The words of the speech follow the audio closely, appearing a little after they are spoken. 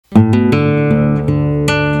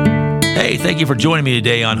Hey, thank you for joining me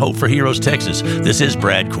today on Hope for Heroes, Texas. This is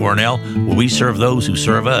Brad Cornell, where we serve those who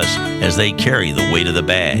serve us as they carry the weight of the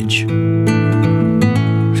badge.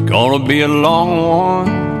 It's gonna be a long one,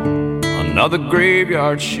 another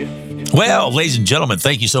graveyard shift. Well, ladies and gentlemen,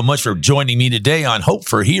 thank you so much for joining me today on Hope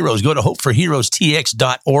for Heroes. Go to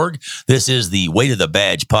hopeforheroestx.org. This is the Weight of the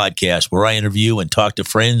Badge podcast, where I interview and talk to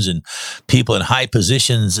friends and people in high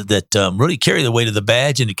positions that really carry the weight of the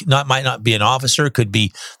badge. And it might not be an officer, it could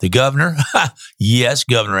be the governor. Yes,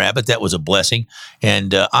 Governor Abbott, that was a blessing.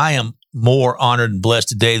 And I am more honored and blessed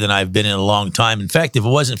today than I've been in a long time. In fact, if it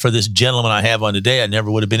wasn't for this gentleman I have on today, I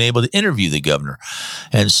never would have been able to interview the governor.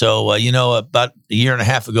 And so, about a year and a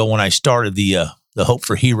half ago when I started the Hope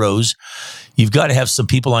for Heroes, you've got to have some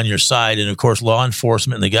people on your side. And of course, law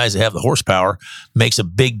enforcement and the guys that have the horsepower makes a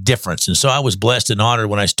big difference. And so I was blessed and honored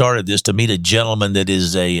when I started this to meet a gentleman that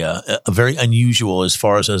is a very unusual as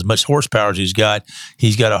far as much horsepower as he's got.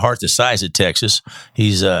 He's got a heart the size of Texas.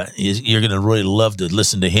 You're going to really love to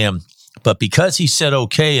listen to him. But because he said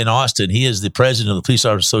okay in Austin, he is the president of the Police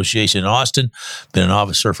Officers Association in Austin, been an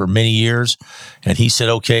officer for many years. And he said,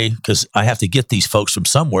 okay, because I have to get these folks from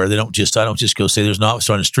somewhere. I don't just go say there's an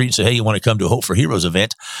officer on the street and say, hey, you want to come to a Hope for Heroes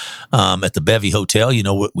event at the Bevy Hotel? You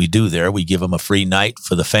know what we do there. We give them a free night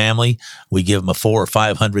for the family. We give them a $400 or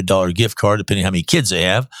 $500 gift card, depending on how many kids they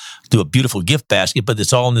have. Do a beautiful gift basket, but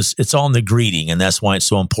it's all in the greeting. And that's why it's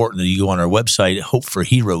so important that you go on our website at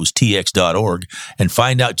hopeforheroestx.org and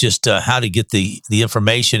find out just how to get the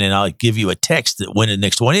information, and I'll give you a text that when the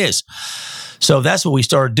next one is. So that's what we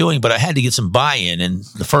started doing, but I had to get some buy-in. And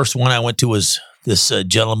the first one I went to was this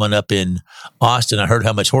gentleman up in Austin. I heard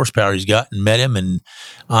how much horsepower he's got and met him, and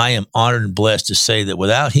I am honored and blessed to say that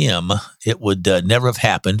without him, it would never have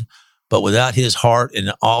happened. But without his heart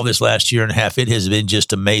and all this last year and a half, it has been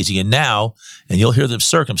just amazing. And now, and you'll hear the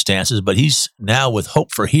circumstances, but he's now with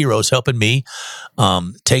Hope for Heroes helping me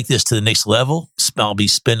take this to the next level. I'll be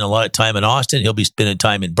spending a lot of time in Austin. He'll be spending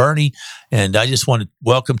time in Boerne. And I just want to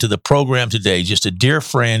welcome to the program today, just a dear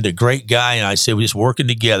friend, a great guy. And I say we're just working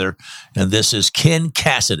together. And this is Ken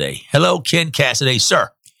Cassidy. Hello, Ken Cassidy, sir.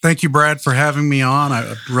 Thank you, Brad, for having me on.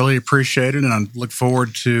 I really appreciate it. And I look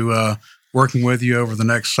forward to working with you over the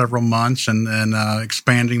next several months and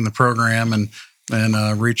expanding the program and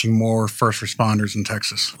reaching more first responders in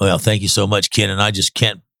Texas. Well, thank you so much, Ken. And I just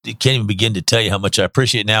can't even begin to tell you how much I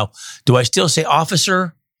appreciate it. Now, do I still say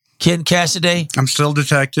Officer Ken Cassidy? I'm still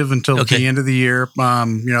detective until the end of the year.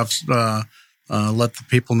 I've let the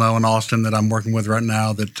people know in Austin that I'm working with right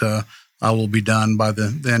now that I will be done by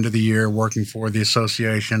the end of the year working for the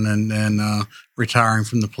association and retiring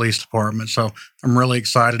from the police department. So I'm really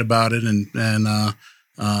excited about it. And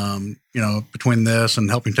between this and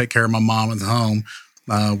helping take care of my mom at the home,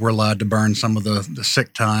 we're allowed to burn some of the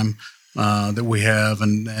sick time that we have.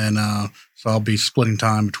 And so I'll be splitting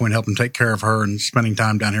time between helping take care of her and spending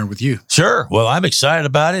time down here with you. Sure. Well, I'm excited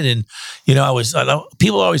about it. And,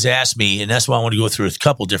 people always ask me, and that's why I want to go through a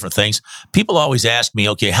couple different things. People always ask me,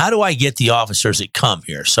 okay, how do I get the officers that come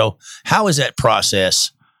here? So how is that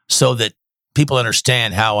process so that people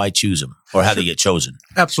understand how I choose them or how they get chosen?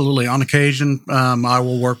 Absolutely. On occasion, I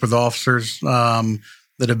will work with officers that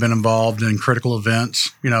have been involved in critical events,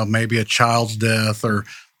 maybe a child's death or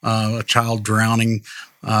a child drowning,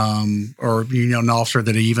 or an officer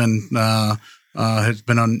that even has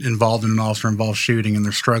been involved in an officer-involved shooting, and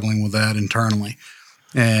they're struggling with that internally.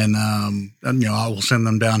 And I will send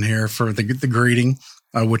them down here for the greeting,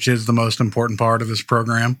 which is the most important part of this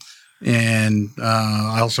program. And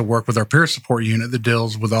I also work with our peer support unit that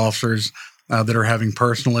deals with officers that are having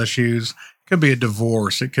personal issues. It could be a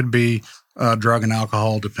divorce. It could be drug and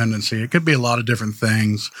alcohol dependency. It could be a lot of different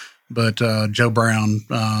things. But Joe Brown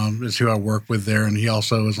is who I work with there, and he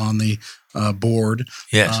also is on the board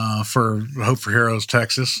for Hope for Heroes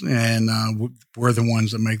Texas. And we're the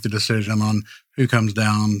ones that make the decision on who comes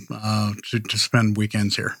down to spend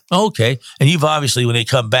weekends here. Okay. And you've obviously, when they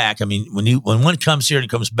come back, I mean, when one comes here and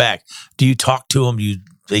comes back, do you talk to them?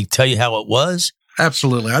 They tell you how it was?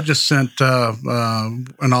 Absolutely. I just sent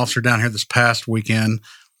an officer down here this past weekend.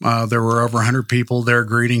 There were over 100 people there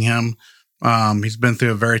greeting him. He's been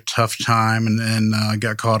through a very tough time and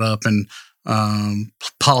got caught up in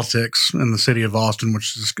politics in the city of Austin,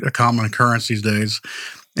 which is a common occurrence these days,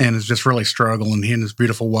 and is just really struggling. He and his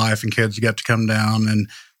beautiful wife and kids got to come down,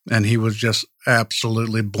 and he was just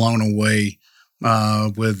absolutely blown away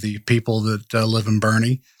with the people that live in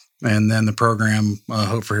Boerne, and then the program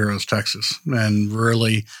Hope for Heroes Texas, and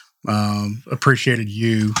really appreciated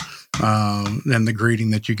you and the greeting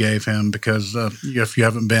that you gave him, because if you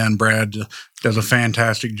haven't been, Brad does a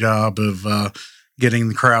fantastic job of getting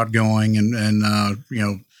the crowd going and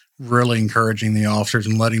really encouraging the officers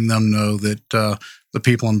and letting them know that the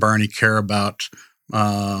people in Boerne care about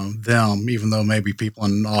them, even though maybe people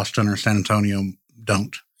in Austin or San Antonio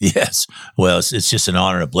don't. Yes. Well, it's just an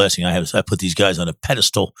honor and a blessing. I put these guys on a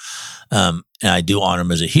pedestal, and I do honor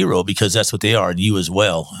them as a hero because that's what they are, and you as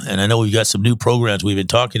well. And I know we've got some new programs we've been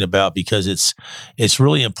talking about because it's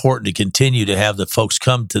really important to continue to have the folks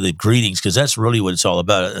come to the greetings because that's really what it's all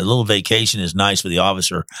about. A little vacation is nice for the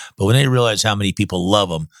officer, but when they realize how many people love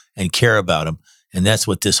them and care about them, and that's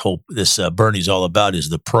what this Boerne is all about, is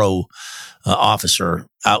the pro officer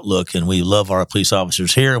outlook. And we love our police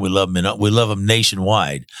officers here. We love them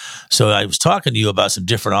nationwide. So I was talking to you about some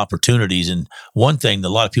different opportunities. And one thing that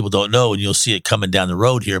a lot of people don't know, and you'll see it coming down the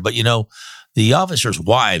road here, but the officers'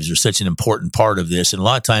 wives are such an important part of this. And a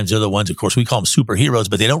lot of times they're the ones, of course, we call them superheroes,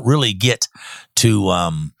 but they don't really get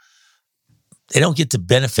to, they don't get to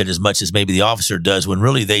benefit as much as maybe the officer does when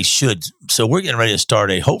really they should. So we're getting ready to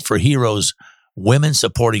start a Hope for Heroes Women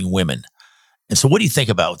Supporting Women. And so what do you think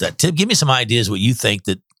about that? Tim, give me some ideas what you think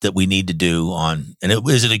that we need to do on, and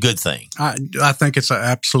is it a good thing? I think it's an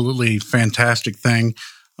absolutely fantastic thing.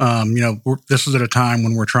 This is at a time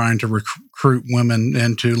when we're trying to recruit women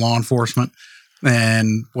into law enforcement,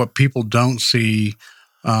 and what people don't see,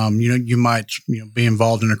 you might be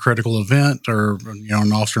involved in a critical event or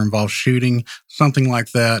an officer-involved shooting, something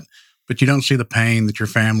like that, but you don't see the pain that your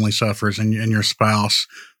family suffers and your spouse.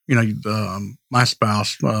 My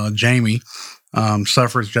spouse, Jamie,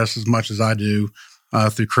 suffers just as much as I do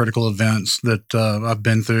through critical events that I've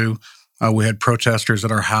been through. We had protesters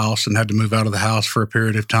at our house and had to move out of the house for a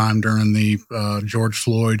period of time during the George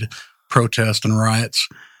Floyd protest and riots.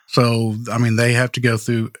 So, they have to go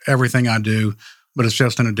through everything I do, but it's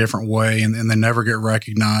just in a different way, and they never get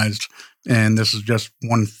recognized. And this is just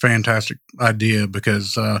one fantastic idea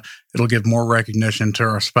because it'll give more recognition to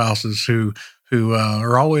our spouses who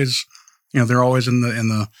are always, they're always in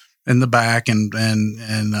the back and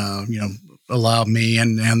allow me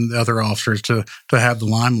and the other officers to have the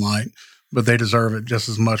limelight, but they deserve it just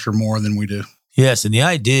as much or more than we do. Yes, and the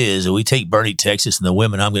idea is that we take Boerne, Texas, and the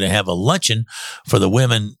women. I'm going to have a luncheon for the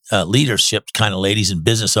women leadership kind of ladies and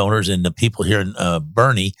business owners and the people here in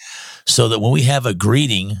Boerne, so that when we have a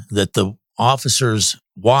greeting, that the officers'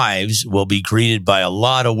 wives will be greeted by a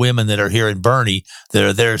lot of women that are here in Boerne that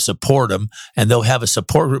are there to support them, and they'll have a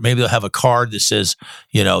support group. Maybe they'll have a card that says,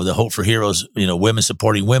 the Hope for Heroes, Women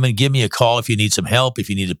Supporting Women. Give me a call if you need some help. If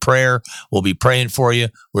you need a prayer, we'll be praying for you.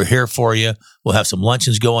 We're here for you. We'll have some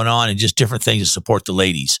luncheons going on and just different things to support the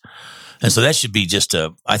ladies. And so that should be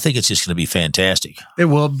I think it's just going to be fantastic. It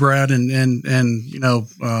will, Brad. And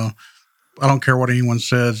I don't care what anyone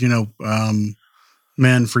says,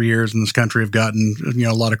 men for years in this country have gotten,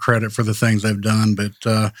 a lot of credit for the things they've done, but,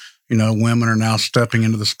 women are now stepping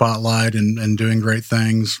into the spotlight and doing great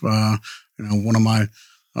things. One of my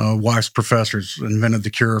wife's professors invented the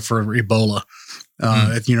cure for Ebola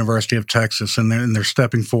at the University of Texas, and they're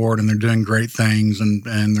stepping forward and they're doing great things, and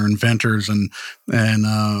they're inventors, and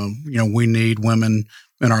we need women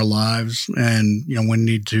in our lives, and we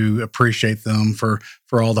need to appreciate them for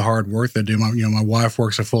all the hard work they do. My wife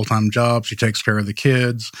works a full-time job. She takes care of the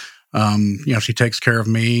kids. She takes care of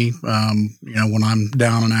me. When I'm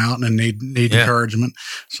down and out and need encouragement.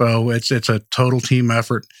 So it's a total team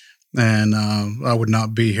effort, and I would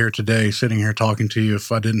not be here today, sitting here talking to you,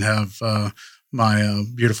 if I didn't have my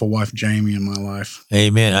beautiful wife, Jamie, in my life.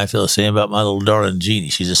 Amen. I feel the same about my little darling, Jeannie.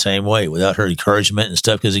 She's the same way. Without her encouragement and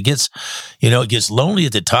stuff, because it gets lonely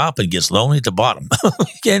at the top and gets lonely at the bottom,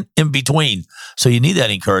 in between. So you need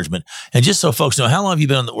that encouragement. And just so folks know, how long have you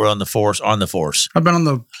been on the force? I've been on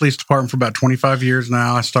the police department for about 25 years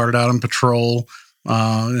now. I started out in patrol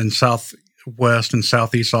in Southwest and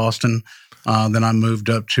Southeast Austin. Then I moved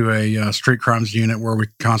up to a street crimes unit where we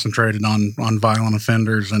concentrated on violent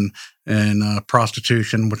offenders and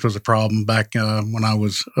prostitution, which was a problem back when I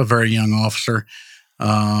was a very young officer.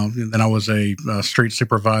 Then I was a street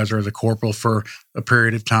supervisor as a corporal for a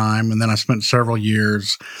period of time. And then I spent several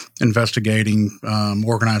years investigating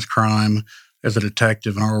organized crime as a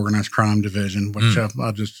detective in our organized crime division, which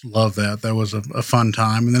I just love that. That was a fun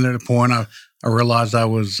time. And then at a point, I realized I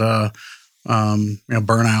was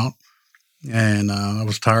burnout. And I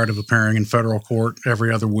was tired of appearing in federal court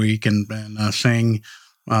every other week and seeing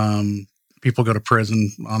people go to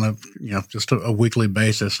prison on just a weekly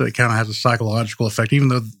basis. It kind of has a psychological effect, even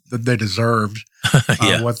though they deserved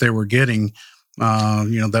what they were getting.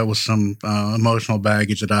 That was some emotional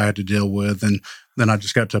baggage that I had to deal with. And then I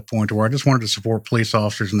just got to a point where I just wanted to support police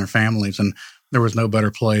officers and their families. And there was no better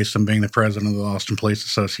place than being the president of the Austin Police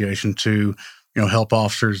Association to help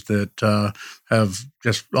officers that have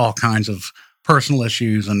just all kinds of personal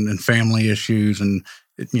issues and family issues, and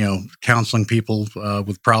counseling people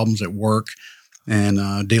with problems at work,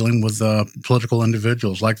 and dealing with political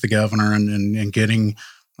individuals like the governor, and getting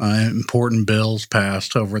important bills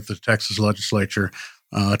passed over at the Texas legislature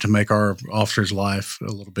to make our officers' life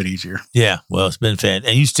a little bit easier. Yeah, well, it's been fantastic.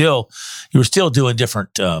 And you were still doing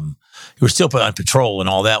different. You were still put on patrol and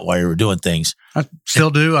all that while you were doing things. I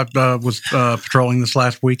still do. I was patrolling this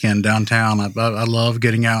last weekend downtown. I love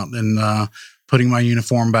getting out and putting my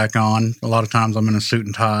uniform back on. A lot of times I'm in a suit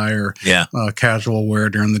and tie or casual wear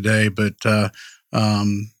during the day, but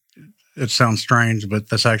it sounds strange, but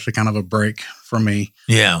that's actually kind of a break for me.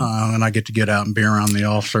 Yeah. And I get to get out and be around the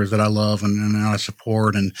officers that I love and I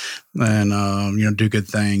support and do good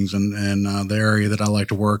things. And the area that I like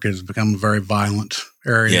to work has become a very violent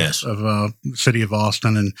area of the city of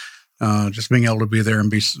Austin, and just being able to be there and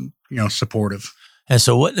be, supportive. And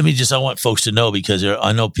so I want folks to know, because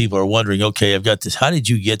I know people are wondering, okay, I've got this. How did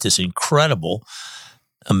you get this incredible,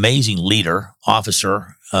 amazing leader,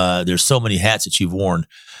 officer? There's so many hats that you've worn.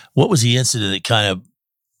 What was the incident that kind of,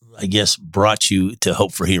 I guess, brought you to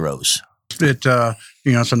Hope for Heroes? It's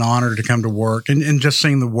an honor to come to work and just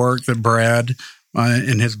seeing the work that Brad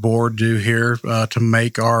and his board do here to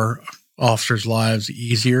make our officers' lives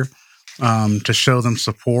easier, to show them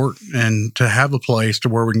support, and to have a place to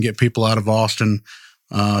where we can get people out of Austin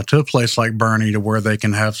to a place like Boerne to where they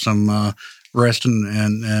can have some rest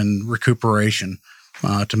and recuperation.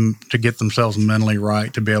 To get themselves mentally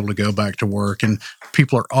right, to be able to go back to work. And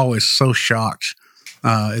people are always so shocked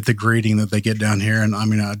at the greeting that they get down here. And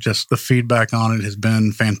just the feedback on it has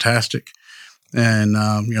been fantastic. And,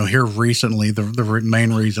 here recently, the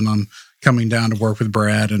main reason I'm coming down to work with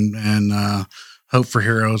Brad and Hope for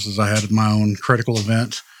Heroes is I had my own critical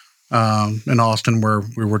event in Austin where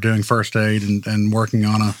we were doing first aid and working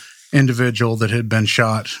on a individual that had been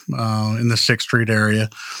shot in the 6th Street area,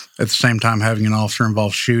 at the same time having an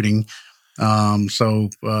officer-involved shooting. So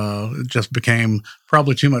it just became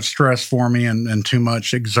probably too much stress for me and too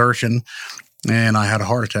much exertion, and I had a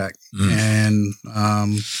heart attack. And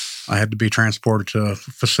I had to be transported to a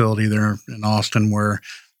facility there in Austin where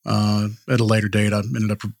at a later date I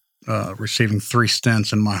ended up receiving 3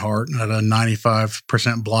 stents in my heart. I had a 95%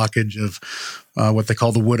 blockage of what they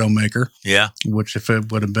call the widowmaker. Yeah. Which, if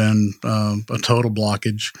it would have been a total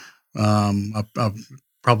blockage, I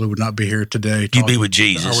probably would not be here today. You'd be with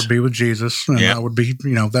Jesus. I would be with Jesus, and I would be,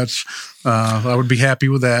 that's I would be happy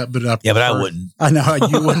with that. But but I wouldn't. I know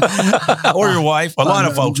you wouldn't, or your wife. A lot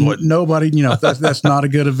of folks wouldn't. Nobody, that's not a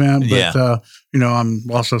good event. But I'm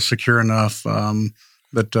also secure enough.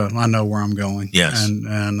 But I know where I'm going. Yes.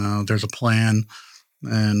 And there's a plan.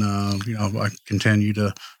 And, I continue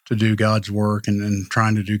to do God's work and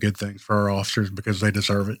trying to do good things for our officers because they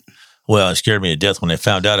deserve it. Well, it scared me to death when I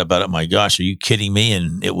found out about it. My gosh, are you kidding me?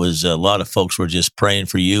 And it was a lot of folks were just praying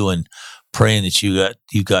for you and praying that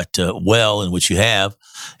you got well, and which you have.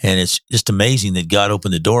 And it's just amazing that God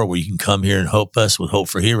opened the door where you can come here and help us with Hope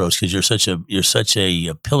for Heroes, because you're such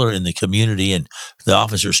a pillar in the community, and the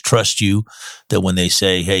officers trust you that when they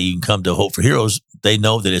say, hey, you can come to Hope for Heroes, they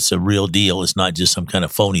know that it's a real deal. It's not just some kind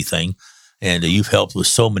of phony thing. And you've helped with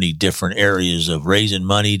so many different areas of raising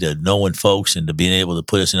money, to knowing folks, and to being able to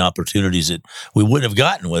put us in opportunities that we wouldn't have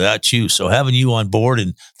gotten without you. So having you on board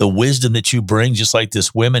and the wisdom that you bring, just like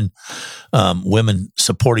this women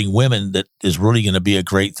supporting women, that is really going to be a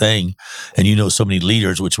great thing. And so many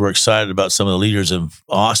leaders, which we're excited about, some of the leaders of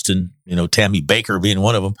Austin, Tammy Baker being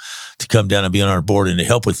one of them, to come down and be on our board and to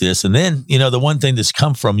help with this. And then, the one thing that's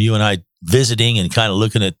come from you and I visiting and kind of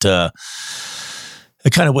looking at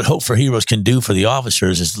kind of what Hope for Heroes can do for the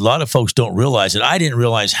officers is a lot of folks don't realize it. I didn't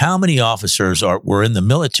realize how many officers were in the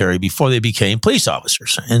military before they became police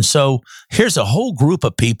officers. And so here's a whole group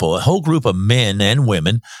of people, a whole group of men and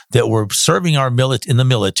women that were serving in the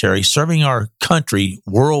military, serving our country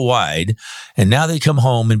worldwide. And now they come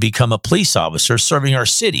home and become a police officer serving our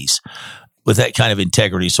cities with that kind of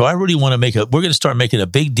integrity. So I really want to we're going to start making a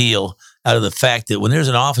big deal out of the fact that when there's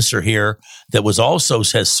an officer here that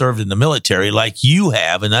has served in the military like you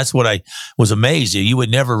have, and that's what I was amazed at. You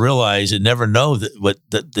would never realize and never know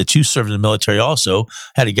that you served in the military also.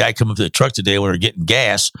 Had a guy come up to the truck today when we were getting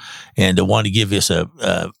gas and wanted to give us a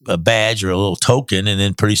badge or a little token, and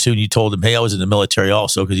then pretty soon you told him, hey, I was in the military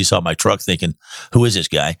also, because he saw my truck thinking, who is this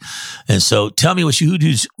guy? And so tell me who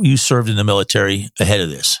you served in the military ahead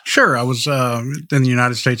of this. Sure. I was in the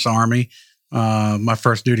United States Army. My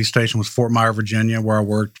first duty station was Fort Myer, Virginia, where I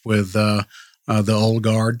worked with the Old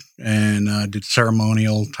Guard and did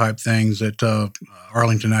ceremonial type things at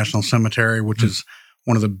Arlington National Cemetery, which is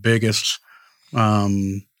one of the biggest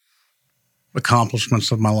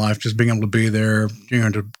accomplishments of my life, just being able to be there,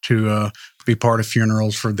 to be part of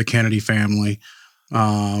funerals for the Kennedy family.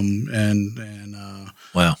 Wow.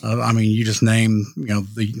 I mean, you just name,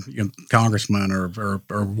 the congressmen or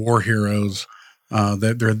war heroes,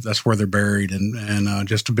 that's where they're buried. And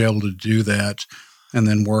just to be able to do that and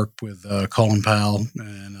then work with Colin Powell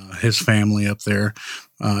and his family up there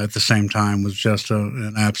at the same time was just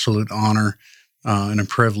an absolute honor and a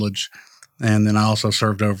privilege. And then I also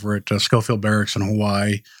served over at Schofield Barracks in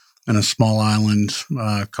Hawaii, in a small island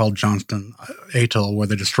called Johnston Atoll, where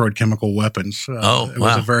they destroyed chemical weapons. It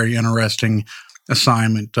was a very interesting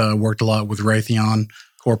assignment. Worked a lot with Raytheon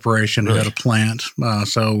Corporation, who had a plant.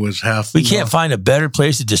 So it was half. We can't find a better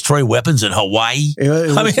place to destroy weapons than Hawaii.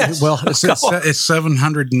 It's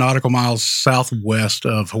 700 nautical miles southwest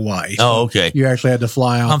of Hawaii. Oh, okay. You actually had to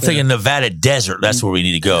fly out. I'm thinking Nevada desert. That's where we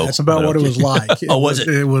need to go. That's about what it was like. Was it?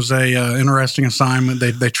 It was a interesting assignment.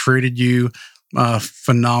 They treated you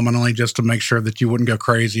phenomenally, just to make sure that you wouldn't go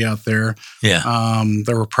crazy out there. Yeah.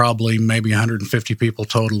 There were probably maybe 150 people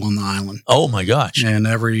total on the island. Oh my gosh. And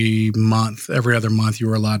every other month, you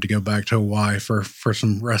were allowed to go back to Hawaii for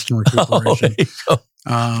some rest and recuperation.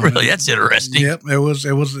 Really, that's interesting. Yep, it was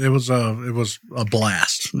a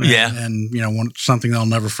blast. Yeah, and something I'll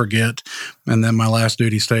never forget. And then my last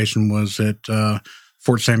duty station was at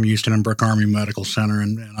Fort Sam Houston and Brooke Army Medical Center,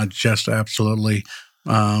 and I just absolutely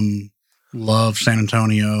love San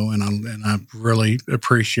Antonio, and I really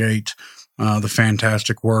appreciate the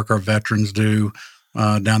fantastic work our veterans do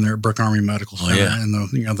down there at Brooke Army Medical Center, and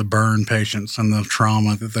the burn patients and the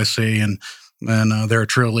trauma that they see, and they're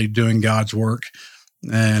truly doing God's work,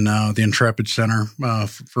 and the Intrepid Center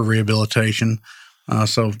for rehabilitation.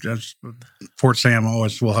 So Fort Sam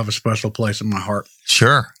always will have a special place in my heart.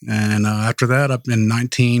 Sure. And after that, up in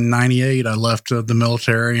 1998, I left the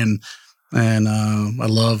military, and I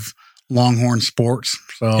love Longhorn sports.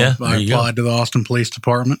 So I applied to the Austin Police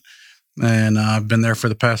Department, and I've been there for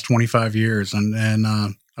the past 25 years, and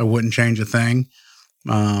I wouldn't change a thing.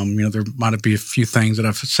 There might be a few things that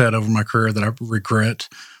I've said over my career that I regret.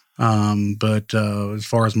 But as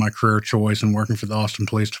far as my career choice and working for the Austin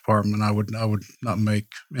Police Department, I would not make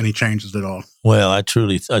any changes at all. Well, I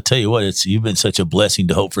tell you what, you've been such a blessing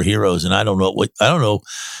to Hope for Heroes, and I don't know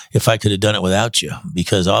if I could have done it without you,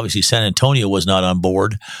 because obviously San Antonio was not on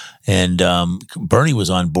board, and Bernie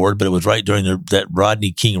was on board, but it was right during that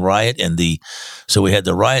Rodney King riot, so we had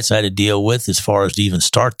the riots I had to deal with as far as to even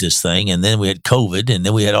start this thing, and then we had COVID, and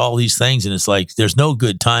then we had all these things, and it's like there's no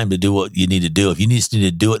good time to do what you need to do. If you need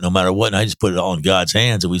to do it, no matter what, and I just put it all in God's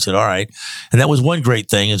hands, and we said, all right. And that was one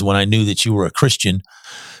great thing, is when I knew that you were a Christian,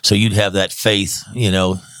 so you'd have that faith, you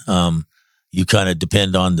kind of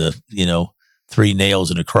depend on the, 3 nails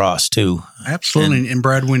and a cross too. Absolutely. And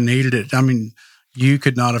Brad, we needed it. I mean, you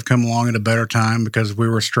could not have come along at a better time, because we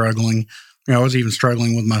were struggling. I was even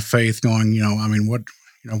struggling with my faith, going,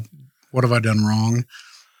 what have I done wrong?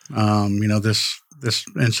 This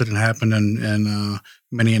incident happened in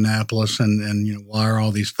Minneapolis, and why are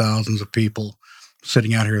all these thousands of people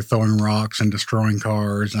sitting out here throwing rocks and destroying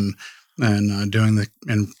cars and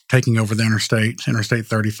taking over the Interstate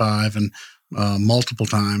 35, and multiple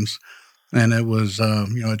times. And it was,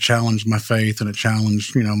 it challenged my faith, and it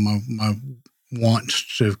challenged, my want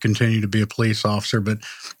to continue to be a police officer. But,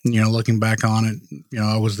 looking back on it,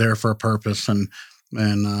 I was there for a purpose. And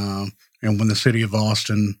when the city of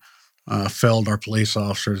Austin failed our police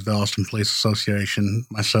officers, the Austin Police Association,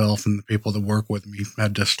 myself and the people that work with me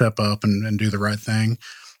had to step up and do the right thing.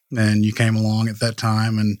 And you came along at that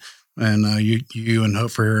time, and you and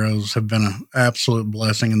Hope for Heroes have been an absolute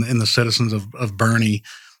blessing, and the citizens of Bernie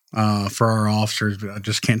for our officers. I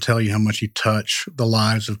just can't tell you how much you touch the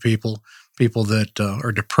lives of people that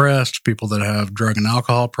are depressed, people that have drug and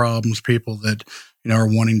alcohol problems, people that are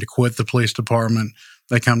wanting to quit the police department.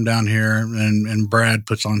 They come down here, and Brad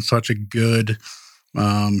puts on such a good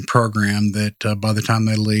program that by the time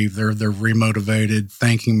they leave, they're remotivated,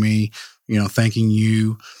 thanking me, thanking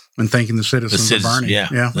you, and thanking the citizens of Bernie.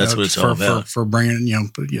 Yeah, that's what it's all about. For bringing,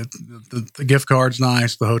 the gift card's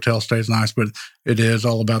nice, the hotel stays nice, but it is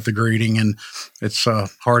all about the greeting, and it's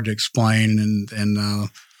hard to explain. And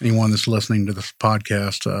anyone that's listening to this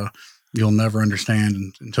podcast, you'll never understand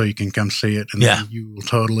until you can come see it, and then you will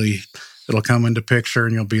it'll come into picture,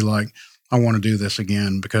 and you'll be like, I want to do this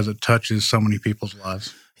again, because it touches so many people's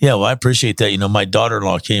lives. Yeah, well, I appreciate that. My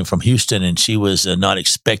daughter-in-law came from Houston, and she was not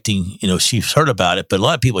expecting, she's heard about it, but a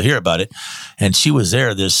lot of people hear about it. And she was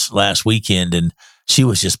there this last weekend, and she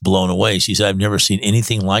was just blown away. She said, I've never seen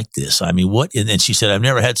anything like this. I mean, what? And then she said, I've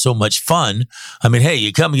never had so much fun. I mean, hey,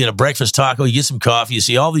 you come and get a breakfast taco, you get some coffee, you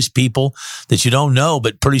see all these people that you don't know,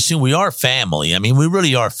 but pretty soon we are family. I mean, we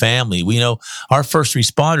really are family. We know our first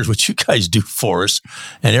responders, what you guys do for us,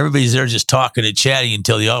 and everybody's there just talking and chatting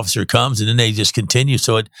until the officer comes, and then they just continue.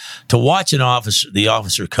 So to watch the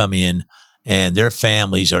officer come in, and their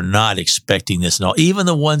families are not expecting this and all. Even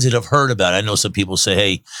the ones that have heard about it. I know some people say,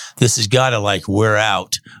 hey, this has got to like wear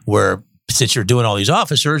out, where since you're doing all these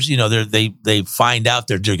officers, you know, they find out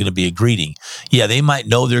there's going to be a greeting. Yeah, they might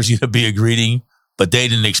know there's going to be a greeting, but they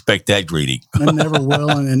didn't expect that greeting. It never will,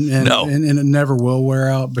 and No. and it never will wear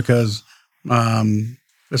out, because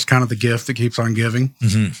it's kind of the gift that keeps on giving.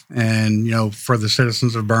 Mm-hmm. And, you know, for the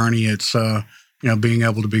citizens of Boerne, it's, you know, being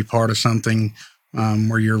able to be part of something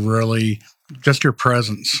where you're really just your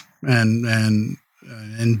presence and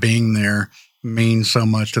being there means so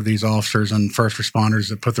much to these officers and first responders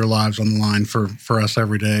that put their lives on the line for us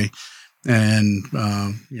every day. And,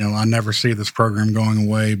 you know, I never see this program going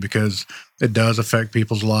away, because it does affect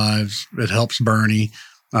people's lives. It helps Boerne.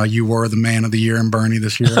 You were the man of the year in Boerne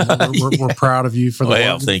this year. We're proud of you for the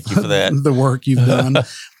work, thank you for that. the work you've done.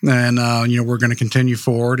 And, you know, we're going to continue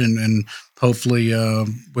forward, and hopefully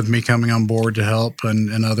with me coming on board to help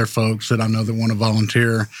and other folks that I know that want to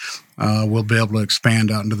volunteer, we'll be able to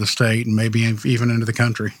expand out into the state and maybe even into the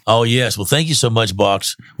country. Oh, yes. Well, thank you so much,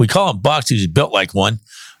 Box. We call him Box. He's built like one.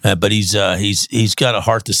 But he's got a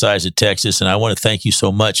heart the size of Texas, and I want to thank you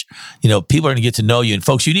so much. You know, people are going to get to know you, and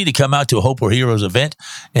folks, you need to come out to a Hope for Heroes event,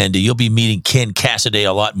 and you'll be meeting Ken Cassidy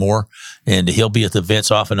a lot more, and he'll be at the events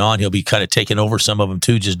off and on. He'll be kind of taking over some of them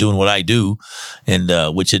too, just doing what I do, and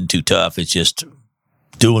which isn't too tough. It's just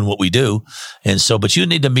doing what we do, and so. But you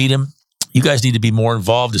need to meet him. You guys need to be more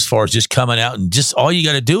involved as far as just coming out, and just all you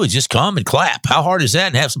got to do is just come and clap. How hard is that?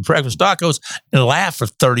 And have some breakfast tacos and laugh for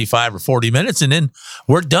 35 or 40 minutes, and then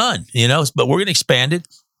we're done, you know. But we're going to expand it.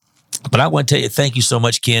 But I want to tell you, thank you so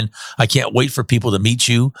much, Ken. I can't wait for people to meet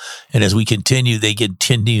you. And as we continue, they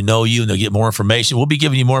continue to know you, and they'll get more information. We'll be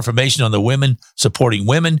giving you more information on the women supporting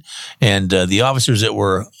women, and the officers that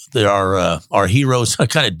are our heroes,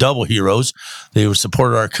 kind of double heroes. They were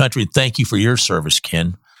supported our country. Thank you for your service,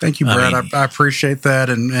 Ken. Thank you, Brad. I appreciate that.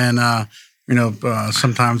 And you know,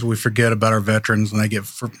 sometimes we forget about our veterans and they get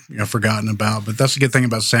forgotten about. But that's the good thing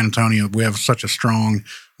about San Antonio. We have such a strong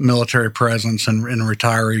military presence and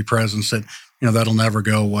retiree presence that, you know, that'll never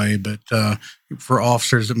go away. But for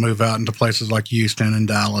officers that move out into places like Houston and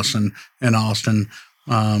Dallas and Austin,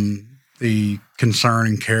 the concern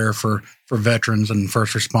and care for veterans and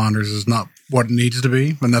first responders is not what it needs to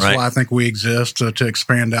be. And that's why I think we exist, to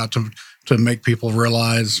expand out to make people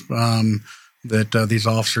realize that these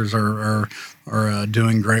officers are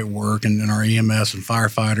doing great work, and our EMS and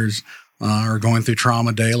firefighters are going through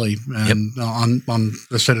trauma daily and on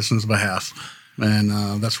the citizens' behalf.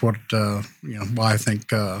 And that's what why I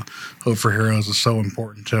think Hope for Heroes is so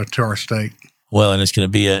important to our state. Well, and there's going to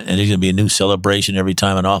be a new celebration every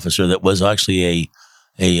time an officer that was actually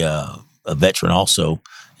a veteran also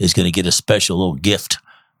is going to get a special little gift,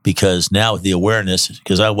 because now with the awareness,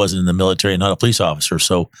 because I wasn't in the military, not a police officer,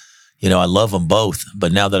 so you know I love them both.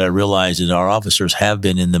 But now that I realize that our officers have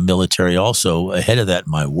been in the military also, ahead of that,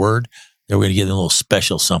 my word, they're going to get a little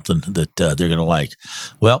special something that they're going to like.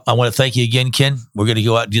 Well, I want to thank you again, Ken. We're going to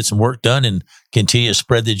go out and get some work done and continue to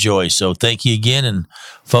spread the joy. So thank you again. And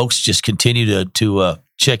folks, just continue to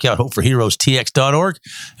check out hopeforheroestx.org,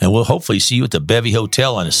 and we'll hopefully see you at the Bevy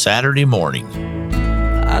Hotel on a Saturday morning.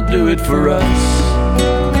 I do it for us,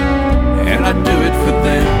 and I do it for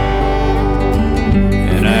them,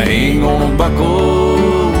 and I ain't gonna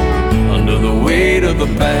buckle under the weight of the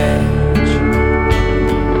badge.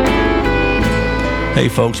 Hey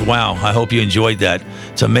folks, wow, I hope you enjoyed that.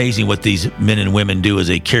 It's amazing what these men and women do as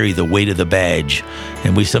they carry the weight of the badge,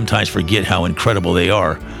 and we sometimes forget how incredible they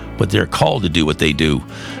are, but they're called to do what they do.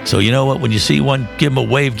 So you know what, when you see one, give them a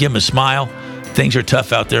wave, give them a smile. Things are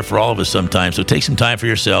tough out there for all of us sometimes, so take some time for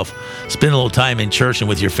yourself, spend a little time in church and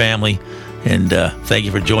with your family, and thank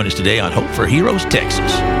you for joining us today on Hope for Heroes,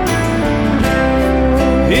 Texas.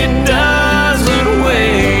 It doesn't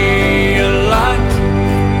weigh a lot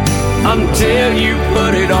until you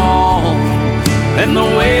put it on, and the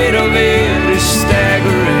weight of it is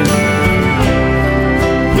staggering.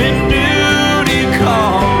 When duty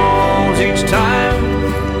calls each time,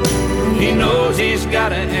 he knows he's got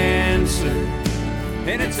to answer,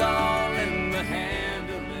 and it's all